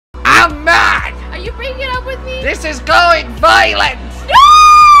This is going violent.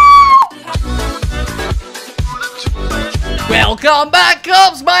 Welcome back,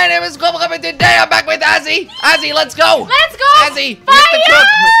 Cubs. My name is Cub, and today I'm back with Azzy. Azzy, let's go. Let's go. Azzy, we have to cook.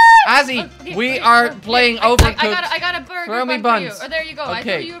 Azzy, we are playing Overcooked. I got a burger. Throw me buns. Oh, there you go.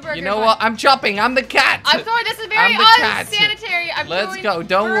 Okay. I threw you a burger. You know what? I'm chopping. I'm the cat. I'm throwing. This is very unsanitary. Let's go.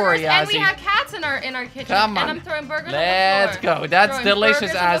 Don't worry, Azzy. And we have cats in our kitchen. Come on. And I'm throwing burgers Let's on the floor. go. That's Throwing delicious,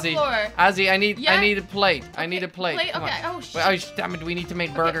 burgers on the Azzy. floor. Azzy, I need a plate. I need a plate. Come Okay. on. Oh shit. Wait, oh, damn it. We need to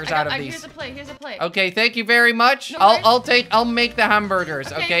make burgers out of these. Here's a plate. Here's a plate. Okay, thank you very much. No I'll make the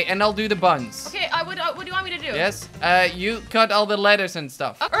hamburgers, okay? And I'll do the buns. Okay, what do you want me to do? Yes. You cut all the lettuce and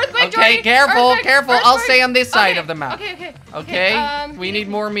stuff. Earthquake, okay, Jordy. careful, Earthquake, careful. Earthquake. I'll stay on this side of the map. Okay. Okay. We need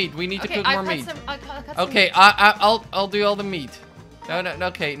more meat. We need to cook more meat. I'll cut some Okay, meat. I'll do all the meat. No,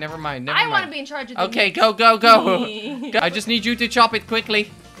 okay, never mind. I want to be in charge of the Okay, meat. go. I just need you to chop it quickly.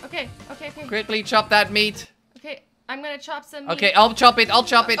 Okay. Quickly chop that meat. Okay, I'm gonna chop some meat. Okay, I'll chop it.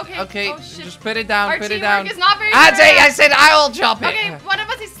 Okay. Oh, shit. Just put it down. Our Put it down. teamwork is not very Azzy, good. I said I'll chop it. Okay, one of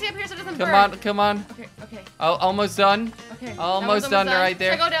us needs to stay up here so it doesn't burn. Come on. Okay. Oh, almost done. Okay. Almost done right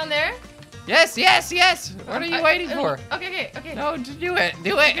there. Should I go down there? Yes. What are you waiting for? Okay. No, do it.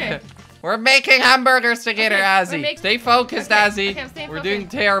 Okay. We're making hamburgers together, Okay, Azzy. Stay focused, Okay, Azzy. okay, I'm staying We're focused. doing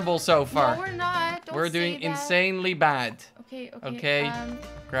terrible so far. No, we're not. Don't We're say doing that. insanely bad. Okay.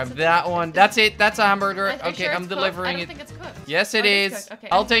 Grab that one. That's it. That's a hamburger. Are you Okay, sure I'm it's delivering cooked? it. I don't think it's cooked. Yes, it is is. cooked. Okay.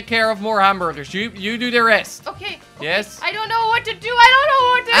 I'll take care of more hamburgers. You do the rest. Okay. Yes. I don't know what to do. I don't know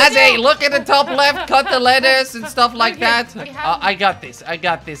what to Azzy, do. look at the top left. Cut the lettuce and stuff like Okay, that. okay, I got this,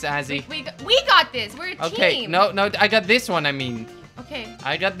 Azzy. We got this. We're a team. Okay, no, I got this one, I mean. Okay.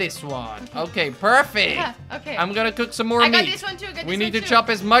 I got this one. Okay, perfect. Yeah, okay. I'm gonna cook some more I meat. got this one too. We need to chop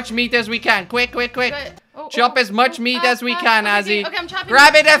as much meat as we can. Quick. Good. Chop as much meat as we can, Azzy. Okay, I'm chopping.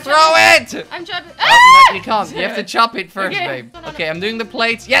 Grab it and throw it! I'm chopping. Oh, no, you can't. You have to chop it first, Okay. babe. Okay, I'm doing the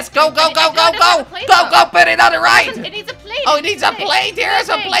plates. Yes, go! Put it on the right! It needs a plate. Oh, it needs a plate. Here are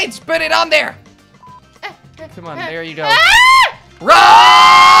some plates. Put it on there. Come on, there you go. Ah!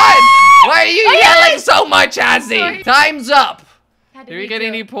 Run! Why are you yelling so much, Azzy? Sorry. Time's up. How Did we get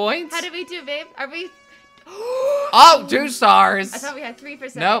any points? How did we do, babe? Are we? Oh, 2 stars. I thought we had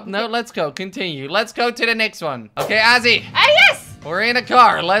 3%. No, let's go. Continue. Let's go to the next one. Okay, Azzy. Ah, yes! We're in a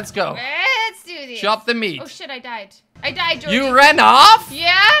car. Let's go. Let's do this. Chop the meat. Oh shit, I died, Georgie. You ran off?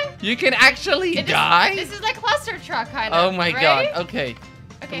 Yeah? You can actually die? This is like cluster truck kind of. Oh my god. Okay.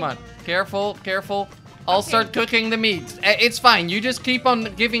 Come on. Careful. I'll start cooking the meat. It's fine. You just keep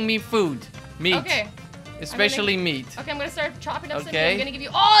on giving me food. Meat. Okay. Especially meat. Okay, I'm gonna start chopping up some meat. Okay. I'm gonna give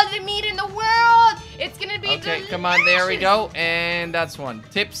you all the meat in the world. It's gonna be delicious. Come on. There we go. And that's one.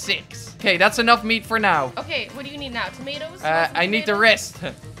 Tip 6. Okay, that's enough meat for now. Okay, what do you need now? Tomatoes? I need the rest.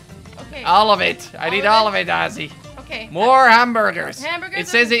 Okay. All of it. I need all of it, Azzy. Okay. More hamburgers. Hamburgers? It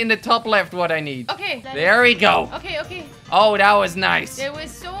says it in the top left what I need. Okay. There we go. Okay. Oh, that was nice. It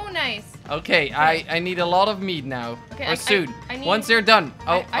was so nice. Okay, I need a lot of meat now. Okay, or soon. I need, Once they're done.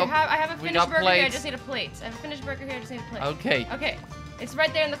 I have a we finished got burger here. I plates. just need a plate. I have a finished burger here. I just need a plate. Okay. Okay. It's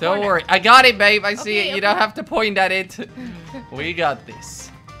right there in the corner. Don't worry. I got it, babe. I see it. Okay. You don't have to point at it. We got this.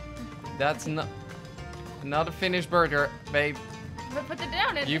 That's not a finished burger, babe. Put it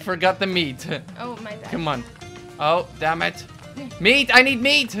down. You forgot the meat. Oh, my bad. Come on. Oh, damn it. Meat. I need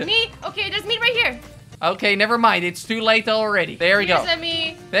meat. Meat. Okay, there's meat right here. Okay, never mind. It's too late already. There we go. Here's a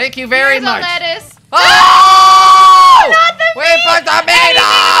meat. Thank you very Here's much. A lettuce. Oh! Not the We meat. put the meat Anything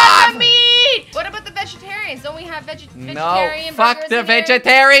on! but the meat. What about the vegetarians? Don't we have vegetarian No, fuck burgers the in here?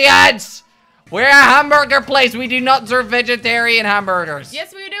 vegetarians! We're a hamburger place. We do not serve vegetarian hamburgers.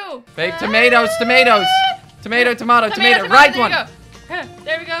 Yes, we do. Babe, tomatoes. Tomato. Tomato. Right there one. You go.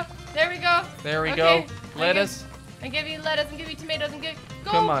 There we go. There we Okay. go. Lettuce. I give you lettuce and give you tomatoes and go.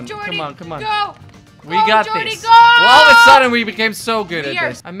 Come on, Jordy. come on. Go. We got Jordy, this. Go. Well, all of a sudden, we became so good at We are-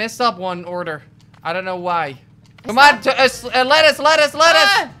 this. I messed up one order. I don't know why. Come on, lettuce.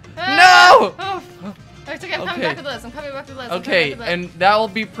 No! Oh. It's okay, I'm coming back to the list. I'm coming back to the list. Okay, and that will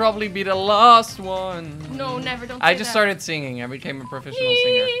probably be the last one. No, never. Don't. I say just that. started singing. I became a professional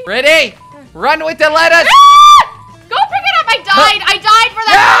singer. Ready? Run with the lettuce! Go pick it up! I died! I died for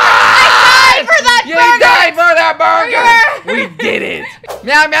that! Yes! I died for that You burger! died for that burger! We did it!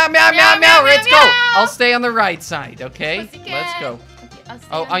 Meow, meow, meow, meow, meow. Let's go! I'll stay on the right side, okay? Let's go. Okay,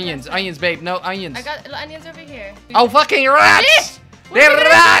 Oh, onions, babe. No, onions. I got onions over here. Oh, fucking rats! What are we They're gonna do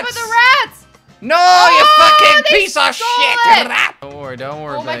rats! with the rats! No, you fucking they piece of stole shit! it! Rat! Don't worry,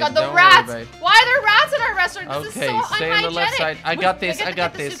 Oh my babe. god, the Don't rats! worry, babe. Why are there rats in our restaurant? This Okay, is so stay unhygienic. on the left side. I got this, I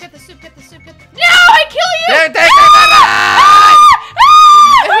got this. Get the soup. No, I kill you! They're taking the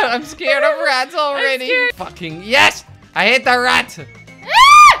rats! I'm scared of rats already. scared. Fucking yes! I hit the rat.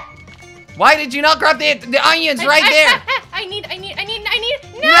 Ah! Why did you not grab the onions right there? I need.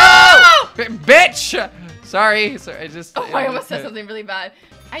 No! Bitch! Sorry, I just. Oh, I almost said something really bad.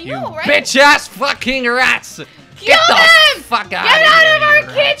 I You know, right? bitch ass fucking rats! Kill them! Fuck out Get out of our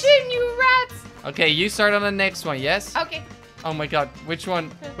rats. kitchen, you rats! Okay, you start on the next one, yes? Okay. Oh my god, which one?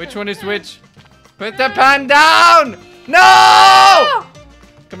 Which one is which? Put the pan down! No!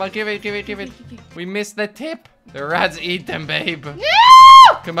 Come on, give it. Okay. We missed the tip. The rats eat them, babe.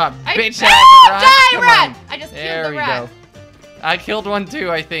 No! Come on, bitch No! ass rats. Die, Come rat! on. I just There killed we the rat. go. I killed one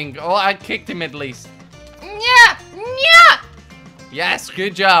too, I think. Oh, I kicked him at least. Yeah! Yes,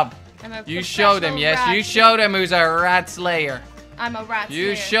 good job. I'm a You showed him, professional yes. rat. You showed him who's a rat slayer. I'm a rat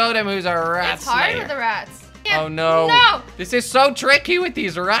You slayer. showed him who's a rat It's hard slayer. with the rats. Oh no. No! This is so tricky with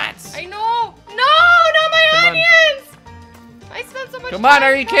these rats. I know! No! Not my Come on. onions! I spent so much Come time on,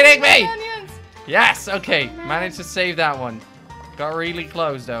 are you cutting kidding my me? onions. Yes, okay. Managed to save that one. Got really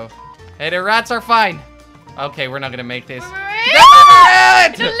close though. Hey, the rats are fine. Okay, we're not gonna make this.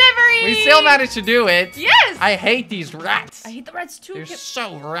 Delivery! Deliver it! We still managed to do it. Yes! I hate these rats. I hate the rats too. They're They're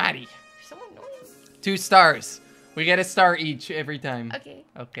so ratty. so annoying. 2 stars. We get a star each every time. Okay.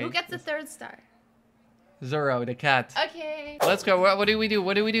 Okay. Who gets the 3rd star? Zoro, the cat. Okay. Let's go. What do we do?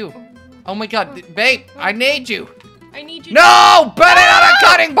 What do we do? Oh my god, babe, I need you. I need you. No! Put it on a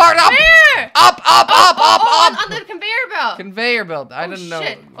cutting board! Up! Where? Up! On the conveyor belt. Conveyor belt. I don't know.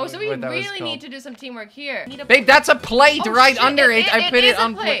 Shit. Oh, so we what that was really called. need to do some teamwork here. Need a Babe, that's a plate Oh, right shit, under it. I put is it a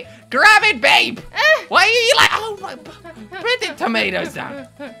on plate. Grab it, babe. Eh. Why are you like? Oh my! Put the tomatoes down.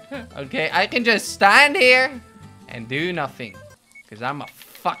 Okay, I can just stand here and do nothing, cause I'm a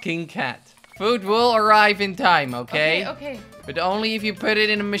fucking cat. Food will arrive in time, okay? Okay. But only if you put it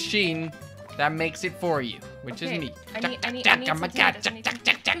in a machine that makes it for you, which is me. I need I'm a some cat. tomatoes.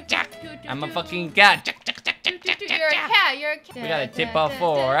 I'm a fucking cat. You're a cat. You're a cat. We got a tip off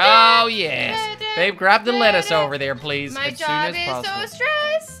 4. Oh yes. Babe, grab the lettuce over there, please, My as soon job as is possible. so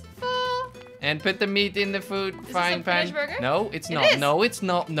stressful. And put the meat in the food frying a pan. finished burger? No, it's It not. is. No, it's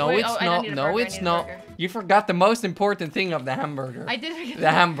not. No, Wait, it's oh, I don't not. need a No, burger, I it's need a not. burger. You forgot the most important thing of the hamburger. I did forget The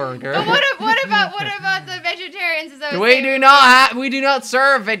hamburger. But what about the vegetarians? Is We do not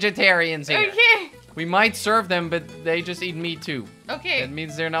serve vegetarians here. Okay. We might serve them, but they just eat meat too. Okay. That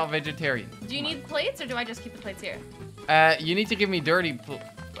means they're not vegetarian. Do you need plates or do I just keep the plates here? You need to give me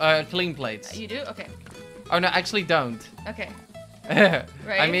clean plates. You do? Okay. Oh no, actually don't. Okay. I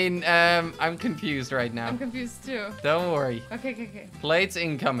Right. mean, I'm confused right now. I'm confused too. Don't worry. Okay. Plates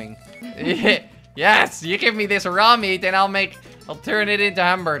incoming. Yes, you give me this raw meat and I'll turn it into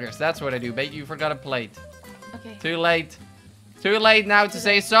hamburgers. That's what I do. But you forgot a plate. Okay. Too late. Too late now to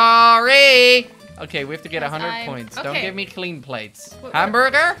say sorry. Okay, we have to get Yes, 100 points. Don't okay. give me clean plates. What-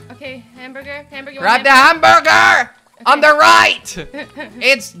 Hamburger? Okay. Hamburger. You Grab want the hamburger! On the right!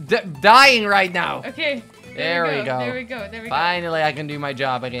 It's dying right now. Okay. There we go. There we go. Finally, I can do my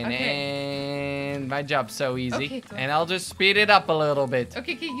job again. Okay. And my job's so easy. Okay, cool. And I'll just speed it up a little bit.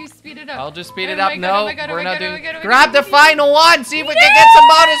 Okay, you speed it up. I'll just speed Oh it my up. God, No, oh my God, oh we're my not God, oh doing. my God, oh my Grab God. the final one. See if we can get some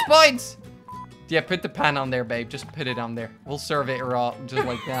bonus points. Yeah, put the pan on there, babe. Just put it on there. We'll serve it raw, just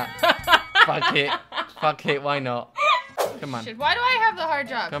like that. Fuck it. Fuck it. Why not? Come on. Shit, why do I have the hard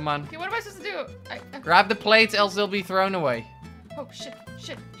job? Come on. Okay, what am I supposed to do? Grab the plates, else they'll be thrown away. Oh, shit.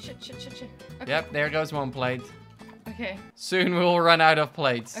 Okay. Yep, there goes one plate. Okay. Soon we will run out of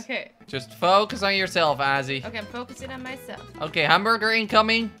plates. Okay. Just focus on yourself, Azzy. Okay, I'm focusing on myself. Okay, hamburger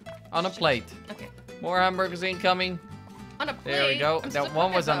incoming on a plate. Okay. More hamburgers incoming. On a plate. There we go. I'm still That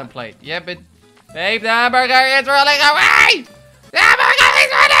one was on a though. plate. Yeah, but babe, the hamburger is rolling away. The hamburger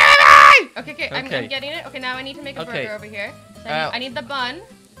is running away. Okay. I'm getting it. Okay, now I need to make a Okay. burger over here. I need the bun.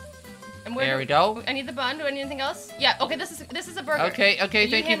 And There we go. I need the bun. Do I need anything else? Yeah. Okay. This is a burger. Okay. You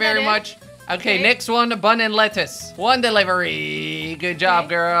Thank you hand very that in. much. Okay, Okay. next one, bun and lettuce. One delivery. Good job, Okay.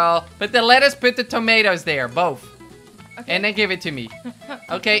 girl. Put the lettuce, put the tomatoes there, both. Okay. And then give it to me.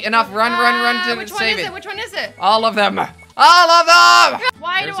 Okay, enough. Run to Which save one is it. Which one is it? All of them. All of them.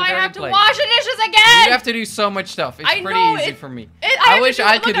 Why There's do a I dirty have to plate. wash the dishes again? You have to do so much stuff. It's I pretty know, easy it- for me. I I have wish to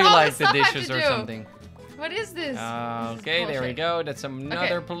I look could at do all like the stuff I have dishes to or do. something. What is this? Okay, there we bullshit. go. That's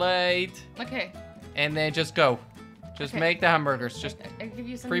another plate. Okay. And then just go. Just Okay. make the hamburgers. Just I'll give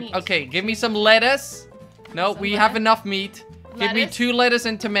you some pre. meat. Okay, give me some lettuce. No, Some we have lettuce? enough meat. Give me Lettuce? 2 lettuce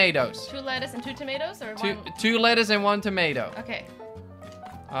and tomatoes. 2 lettuce and 2 tomatoes, or Two, one? 2 lettuce and 1 tomato. Okay.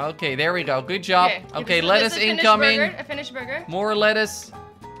 Okay, there we go. Good job. Okay, Okay, this lettuce is a finished incoming. burger, a finished burger. More lettuce.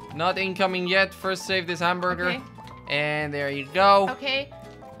 Not incoming yet. First save this hamburger. Okay. And there you go. Okay.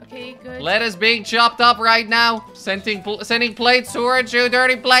 Okay, good. Lettuce being chopped up right now. Sending plates towards you.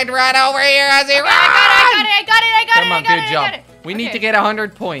 Dirty plate right over here as he runs. I got it. Come on, good job. We need to get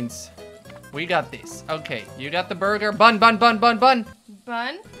 100 points. We got this. Okay, you got the burger. Bun. Bun?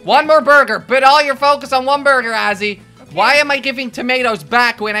 One more burger. Put all your focus on one burger, Azzy. Okay. Why am I giving tomatoes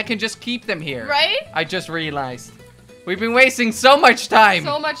back when I can just keep them here? Right? I just realized. We've been wasting so much time.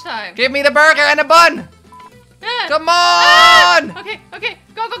 So much time. Give me the burger and the bun. Ah. Come on. Okay.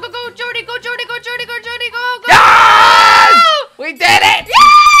 Go, Jordy. Go. Yes! We did it.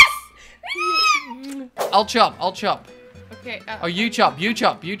 Yes! I'll chop. Okay. Oh, you chop.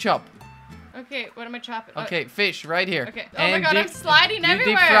 Okay, what am I chopping? Okay, fish right here. Okay. Oh my god, I'm sliding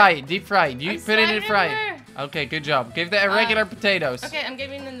everywhere. Deep fry. You put it in the fry. everywhere. Okay, good job. Give the regular potatoes. Okay, I'm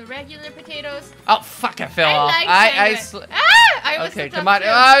giving them the regular potatoes. Oh, fuck, I fell off. I was Okay, so come dumb on. too.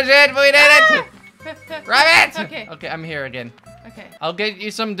 Oh, shit, we did it. Grab it. Okay. Okay, I'm here again. Okay. I'll get you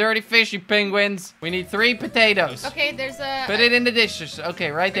some dirty fish, you penguins. We need 3 potatoes. Okay, there's a... Put it in the dishes.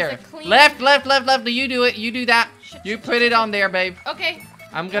 Okay, right there. There's a clean- Left. You do it. You do that. Shit, You shit, put shit, it shit. on there, babe. Okay,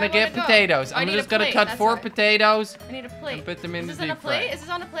 I'm gonna Where do I get wanna go? potatoes. Oh, I I'm need just a gonna plate, cut that's 4 why. potatoes. I need a plate. And put them in Is the this on a deep fry. plate? Is this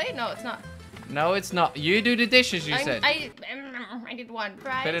on a plate? No, it's not. No, it's not. You do the dishes, you said. I did one.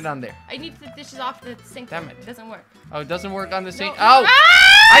 Fries. Put it on there. I need the dishes off the sink. Damn it. It doesn't work. Oh, it doesn't work on the sink. No. Oh!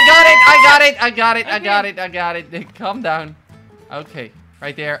 Ah! I got it. Calm down. Okay,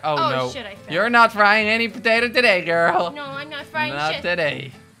 right there. Oh, Oh, no. shit, I fell. You're not frying any potato today, girl. No, I'm not frying Not shit.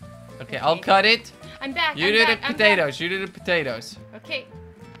 today. Okay, Okay. I'll cut it. I'm back. You I'm do the back, I'm potatoes. You do the potatoes. back. Okay.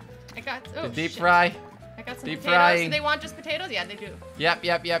 I got... Oh, The deep shit. fry. I got some Deep potatoes. frying. Do they want just potatoes? Yeah, they do.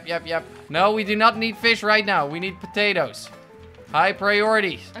 Yep. No, we do not need fish right now. We need potatoes. High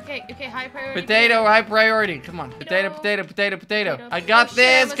priority. Okay, high priority. Potato, high priority. Come on. Potato. Potato. I got Oh, shit,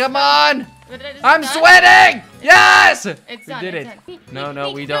 this. almost Come done. on. But it is I'm done. sweating. Yes. It's We done. did it's it. done.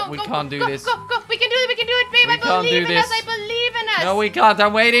 No, we don't. We can't do this. Go. We can do it. Babe. We I can't believe do in us. this. I believe in us. No, we can't.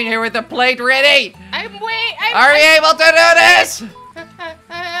 I'm waiting here with the plate ready. Are you able to do this?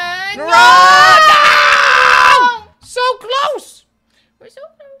 No! Run! No! So close. We're so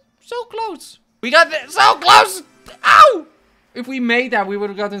close. So close. We got this. So close. Ow! If we made that, we would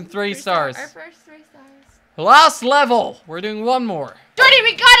have gotten 3 stars. Our first 3 stars. Last level. We're doing one more. Jordy,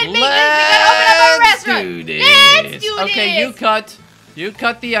 we got it, baby. We gotta open up our restaurant. Do this. Let's do Okay, this. you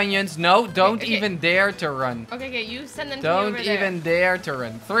cut the onions. No, don't Okay. even dare to run. Okay, you send them to me Don't over there. even dare to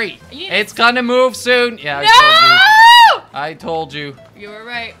run. 3. You- It's gonna move soon. Yeah, No! I told you. You were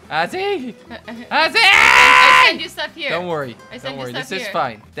right. Azzy. I Azzy! send you stuff here. Don't worry. I sent Don't you worry. stuff This is here.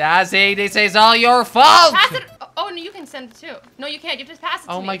 fine. Azzy, this is all your fault. Pass it. Oh, no, you can send it too. No, you can't. You have to pass it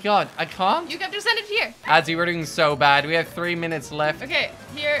to Oh me. my god, I can't? You have to send it here. Azzy, we're doing so bad. We have 3 minutes left. Okay,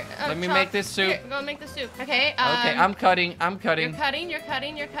 here. Let me chop. make this soup. Here, go make the soup. Okay. Okay, I'm cutting.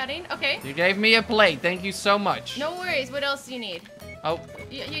 You're cutting. Okay. You gave me a plate. Thank you so much. No worries. What else do you need? Oh,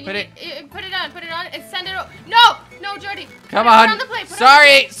 You Put it- put it on, and send it. No, Jordy. come put it on. on the plate. Put it on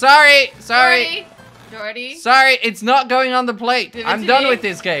the Sorry. plate. Jordy. Sorry, it's not going on the plate. Give it I'm to done me. with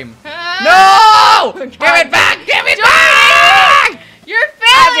this game. Ah! No! Give it back! Give it back! You're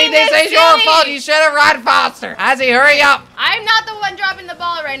Azzy, failing this is your city. fault. You should have run faster. Azzy, hurry up. I'm not the one dropping the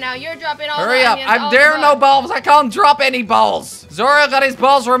ball right now. You're dropping all Hurry the up. onions. There are no balls. I can't drop any balls. Zora got his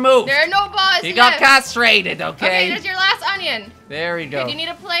balls removed. There are no balls. He got left. castrated, Okay, okay? there's your last onion. There we Okay, go. do you need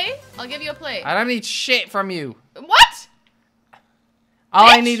a plate? I'll give you a plate. I don't need shit from you. What? All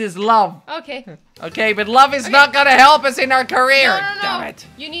I Bitch. need is love. Okay. Okay, but love is Okay. not gonna help us in our career. No. Damn it.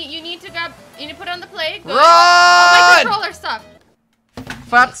 You need to grab. You need to put it on the plate. Good. Run! Oh, my controller stuff.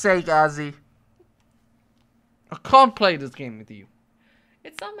 Fuck's sake, Azzy. I can't play this game with you.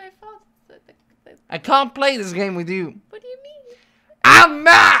 It's not my fault. I can't play this game with you. What do you mean? I'm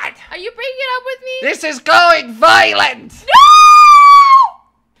mad! Are you breaking it up with me? This is going violent! No!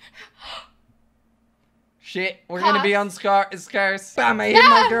 Shit, we're gonna be on Cops. Scars. Bam, I hit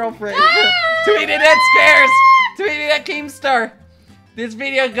my No! girlfriend. No! Tweeted at Scars. Tweeted at Keemstar. This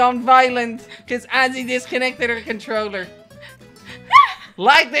video gone violent because Azzy disconnected her controller.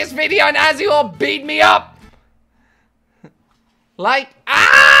 Like this video and Azzy will beat me up. Like,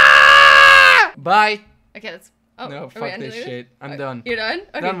 Bye. Okay, let's. Oh, No, are we fuck ending this it? shit. I'm Okay, done. You're done?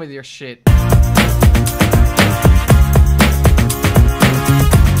 Okay. Done with your shit.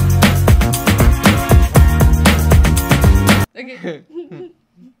 Okay.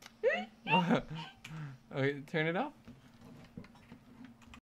 Okay, turn it off.